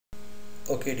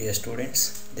Okay, dear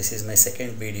students, this is my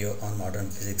second video on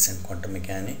modern physics and quantum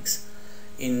mechanics.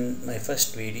 In my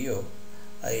first video,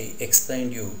 I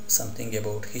explained you something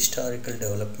about historical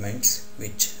developments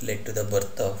which led to the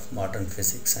birth of modern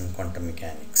physics and quantum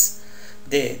mechanics.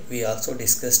 There, we also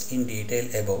discussed in detail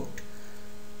about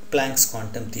Planck's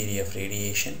quantum theory of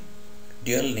radiation,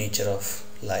 dual nature of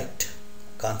light,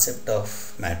 concept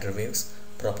of matter waves,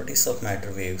 properties of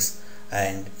matter waves,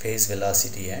 and phase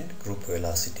velocity and group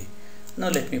velocity. Now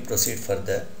let me proceed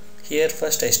further. Here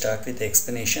first I start with the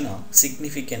explanation of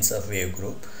significance of wave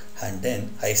group and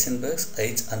then Heisenberg's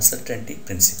uncertainty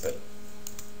principle.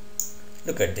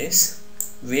 Look at this.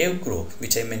 Wave group,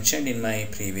 which I mentioned in my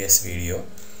previous video,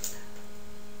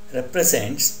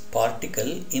 represents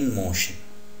particle in motion.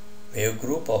 Wave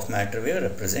group of matter wave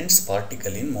represents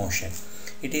particle in motion.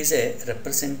 It is a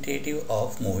representative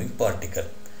of moving particle.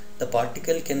 The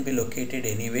particle can be located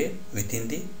anywhere within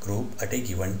the group at a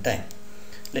given time.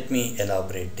 Let me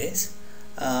elaborate this.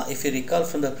 If you recall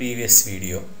from the previous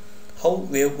video, how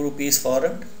wave group is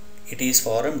formed? It is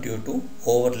formed due to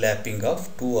overlapping of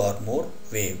two or more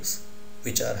waves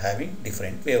which are having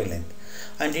different wavelength,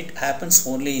 and it happens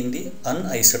only in the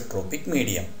anisotropic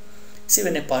medium. See,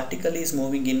 when a particle is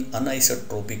moving in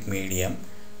anisotropic medium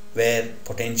where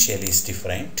potential is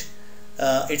different,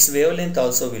 its wavelength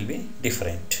also will be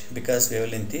different because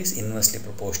wavelength is inversely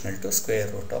proportional to square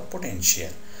root of potential.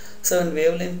 So when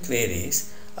wavelength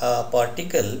varies, a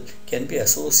particle can be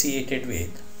associated with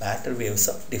matter waves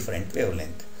of different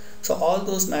wavelength. So all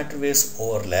those matter waves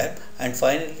overlap and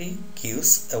finally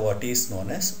gives what is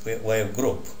known as wave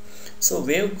group. So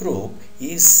wave group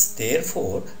is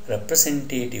therefore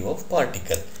representative of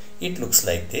particle. It looks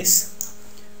like this.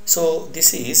 So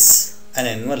this is an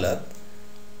envelope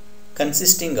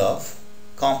consisting of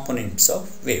components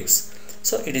of waves.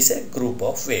 So it is a group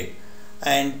of wave,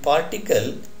 and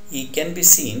particle it can be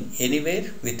seen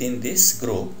anywhere within this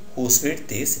group whose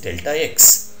width is delta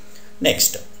x.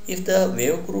 Next, if the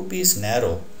wave group is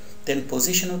narrow, then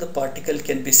position of the particle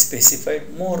can be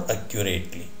specified more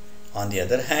accurately. On the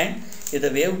other hand, if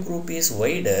the wave group is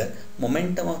wider,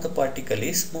 momentum of the particle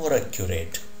is more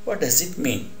accurate. What does it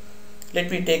mean?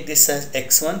 Let me take this as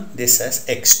x1, this as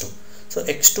x2. So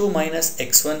x2 minus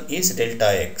x1 is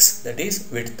delta x, that is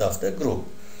width of the group.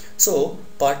 So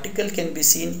particle can be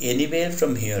seen anywhere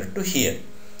from here to here.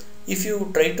 If you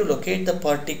try to locate the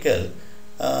particle,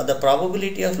 the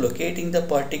probability of locating the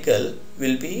particle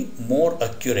will be more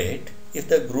accurate if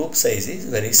the group size is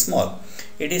very small.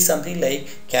 It is something like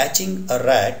catching a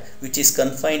rat which is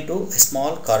confined to a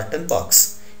small carton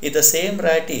box. If the same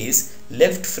rat is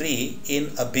left free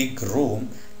in a big room,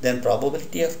 then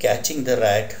probability of catching the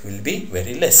rat will be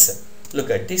very less. Look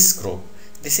at this group.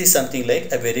 This is something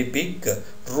like a very big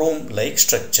room-like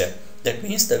structure. That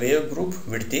means the wave group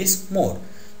width is more.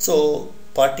 So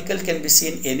particle can be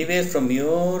seen anywhere from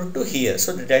here to here.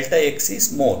 So the delta x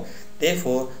is more.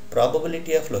 Therefore,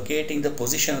 probability of locating the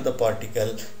position of the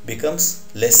particle becomes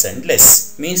less and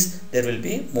less. Means there will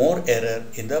be more error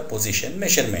in the position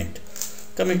measurement.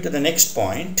 Coming to the next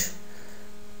point.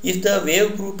 If the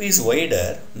wave group is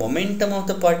wider, momentum of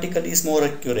the particle is more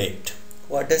accurate.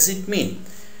 What does it mean?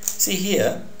 See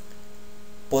here,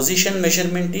 position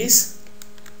measurement is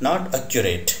not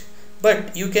accurate,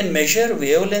 but you can measure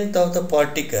wavelength of the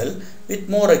particle with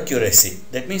more accuracy.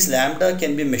 That means lambda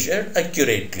can be measured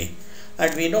accurately.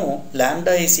 And we know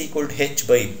lambda is equal to h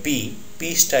by p.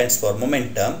 P stands for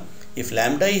momentum. If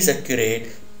lambda is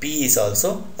accurate, p is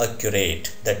also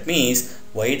accurate. That means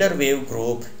wider wave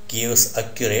group gives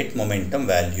accurate momentum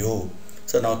value.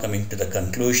 So now coming to the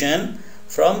conclusion,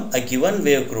 from a given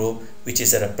wave group which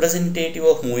is a representative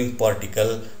of moving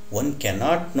particle, one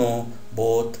cannot know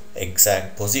both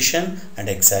exact position and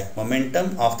exact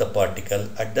momentum of the particle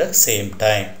at the same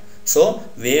time. So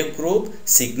wave group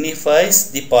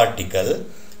signifies the particle.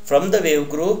 From the wave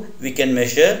group we can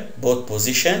measure both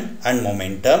position and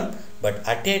momentum, but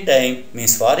at a time,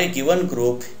 means for a given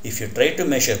group, if you try to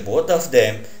measure both of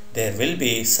them, there will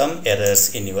be some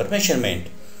errors in your measurement.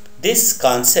 This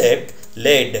concept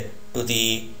led to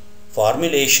the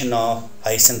formulation of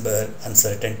Heisenberg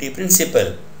uncertainty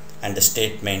principle, and the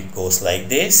statement goes like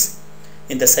this.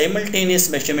 In the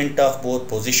simultaneous measurement of both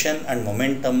position and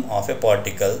momentum of a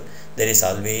particle, there is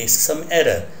always some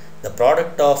error. The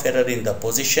product of error in the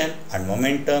position and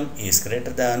momentum is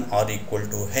greater than or equal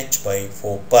to h by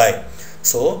 4 pi.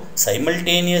 So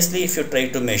simultaneously if you try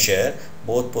to measure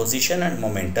both position and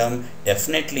momentum,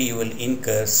 definitely you will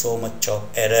incur so much of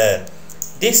error.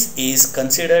 This is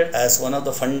considered as one of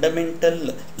the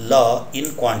fundamental law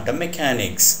in quantum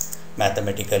mechanics.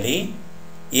 Mathematically,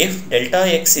 if delta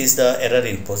x is the error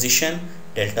in position,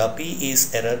 delta P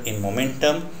is error in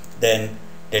momentum, then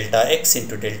delta x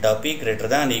into delta P greater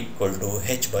than or equal to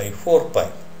h by 4 pi.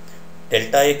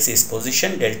 Delta x is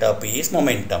position, delta P is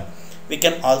momentum. We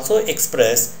can also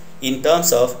express in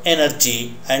terms of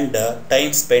energy and the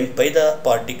time spent by the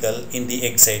particle in the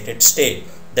excited state,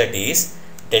 that is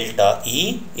delta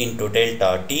E into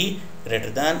delta T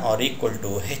greater than or equal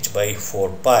to h by 4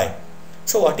 pi.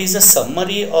 So what is the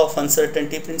summary of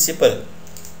uncertainty principle?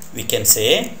 We can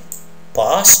say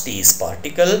past is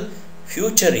particle,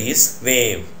 future is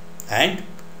wave, and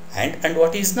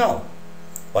what is now?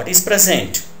 What is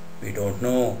present? We don't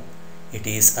know. It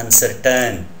is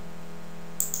uncertain.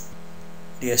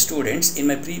 Dear students, in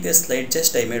my previous slide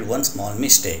I made one small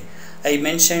mistake. I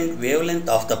mentioned wavelength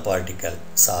of the particle.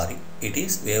 Sorry, it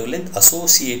is wavelength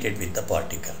associated with the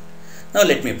particle. Now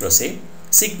let me proceed.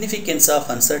 Significance of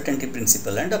uncertainty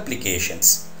principle and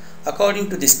applications. According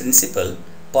to this principle,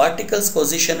 particles'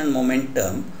 position and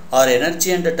momentum or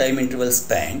energy and the time interval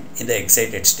spent in the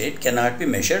excited state cannot be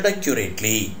measured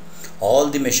accurately. All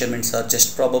the measurements are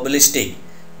just probabilistic.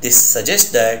 This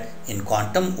suggests that in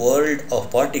quantum world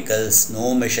of particles,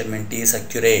 no measurement is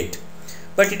accurate.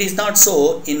 But it is not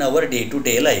so in our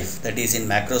day-to-day life. That is, in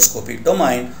macroscopic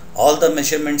domain, all the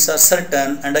measurements are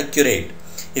certain and accurate.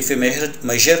 If you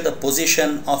measure the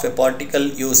position of a particle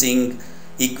using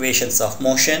equations of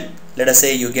motion, let us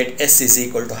say you get s is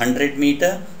equal to 100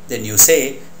 meter, then you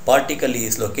say particle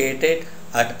is located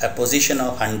at a position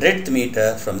of 100th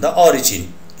meter from the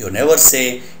origin. You never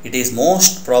say it is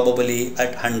most probably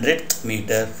at 100th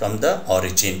meter from the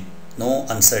origin. No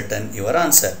uncertain your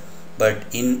answer. But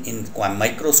in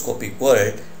microscopic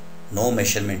world, no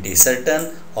measurement is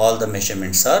certain. All the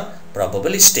measurements are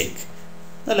probabilistic.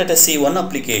 Now let us see one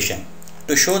application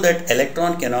to show that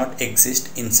electron cannot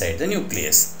exist inside the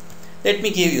nucleus. Let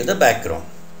me give you the background.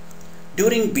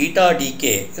 During beta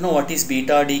decay, you know what is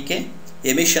beta decay?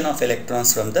 Emission of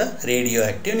electrons from the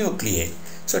radioactive nuclei.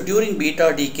 So during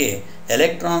beta decay,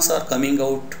 electrons are coming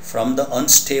out from the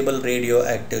unstable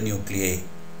radioactive nuclei.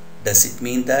 Does it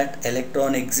mean that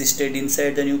electron existed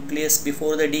inside the nucleus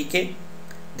before the decay?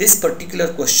 This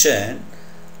particular question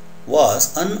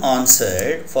was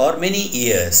unanswered for many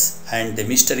years, and the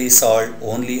mystery solved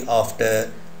only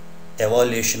after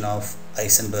evaluation of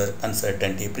Heisenberg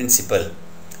uncertainty principle.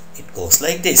 It goes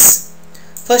like this.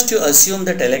 First, you assume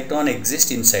that electron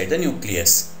exists inside the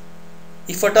nucleus.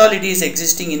 If at all it is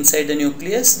existing inside the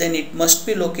nucleus, then it must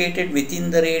be located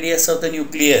within the radius of the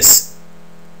nucleus.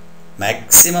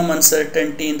 Maximum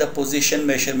uncertainty in the position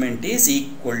measurement is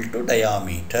equal to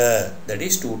diameter, that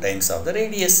is 2 times of the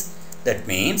radius. That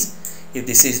means if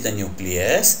this is the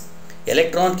nucleus,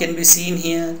 electron can be seen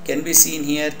here, can be seen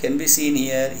here, can be seen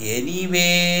here,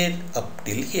 anywhere up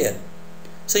till here.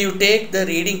 So you take the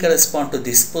reading correspond to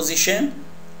this position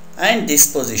and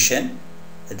this position.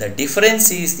 The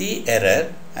difference is the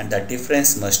error, and the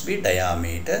difference must be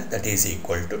diameter, that is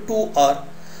equal to 2r.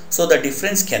 So the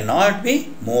difference cannot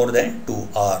be more than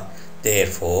 2r.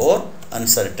 Therefore,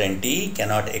 uncertainty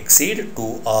cannot exceed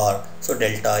 2r. So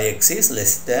delta x is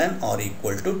less than or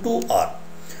equal to 2r.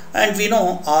 And we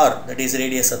know r, that is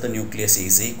radius of the nucleus,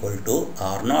 is equal to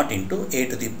r naught into a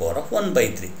to the power of 1 by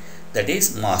 3. That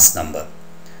is mass number.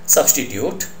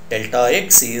 Substitute delta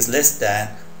x is less than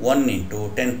 1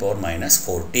 into 10 power minus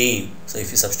 14. So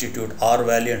if you substitute r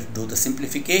value and do the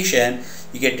simplification,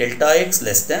 you get delta x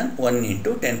less than 1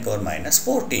 into 10 power minus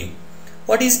 14.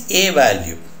 What is a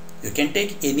value? You can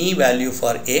take any value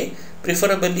for a,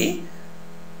 preferably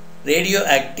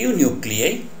radioactive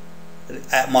nuclei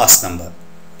mass number.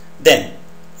 Then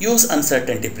use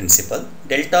uncertainty principle.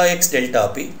 Delta x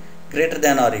delta p greater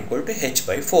than or equal to h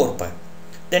by 4 pi.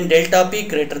 Then delta p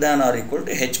greater than or equal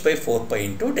to h by 4 pi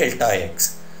into delta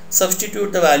x.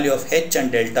 Substitute the value of h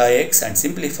and delta x and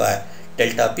simplify.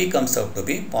 Delta p comes out to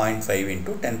be 0.5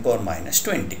 into 10 power minus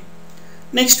 20.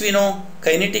 Next, we know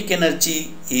kinetic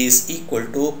energy is equal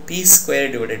to p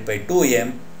square divided by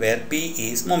 2m, where p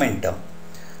is momentum.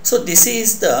 So this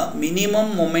is the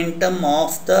minimum momentum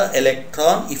of the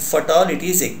electron if at all it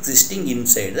is existing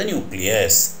inside the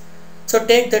nucleus. So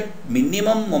take that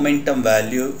minimum momentum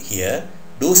value here,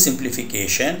 do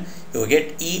simplification, you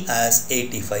get E as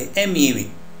 85 MeV.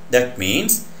 That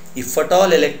means if at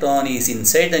all electron is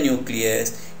inside the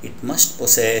nucleus, it must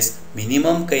possess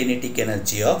minimum kinetic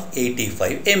energy of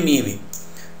 85 MeV.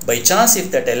 By chance,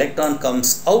 if that electron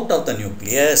comes out of the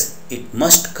nucleus, it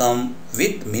must come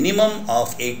with minimum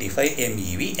of 85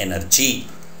 MeV energy.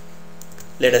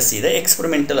 Let us see the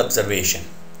experimental observation.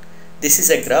 This is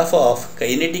a graph of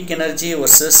kinetic energy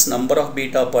versus number of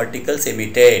beta particles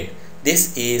emitted.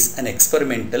 This is an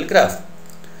experimental graph.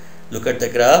 Look at the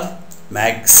graph.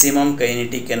 maximum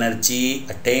kinetic energy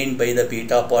attained by the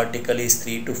beta particle is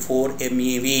 3 to 4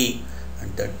 MeV,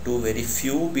 and the two very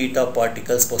few beta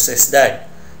particles possess that.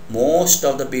 Most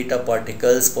of the beta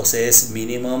particles possess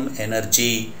minimum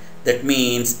energy. That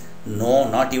means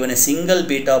not even a single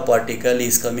beta particle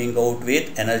is coming out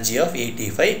with energy of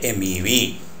 85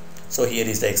 MeV. So here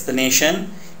is the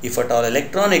explanation. If at all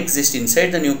electron exists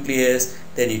inside the nucleus,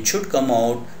 then it should come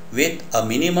out with a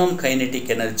minimum kinetic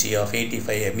energy of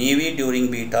 85 MeV during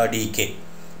beta decay.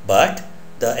 But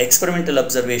the experimental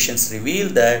observations reveal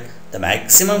that the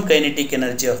maximum kinetic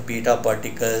energy of beta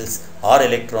particles or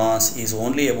electrons is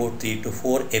only about 3 to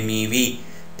 4 MeV.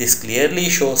 This clearly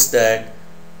shows that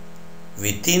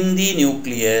within the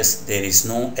nucleus there is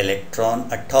no electron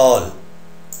at all.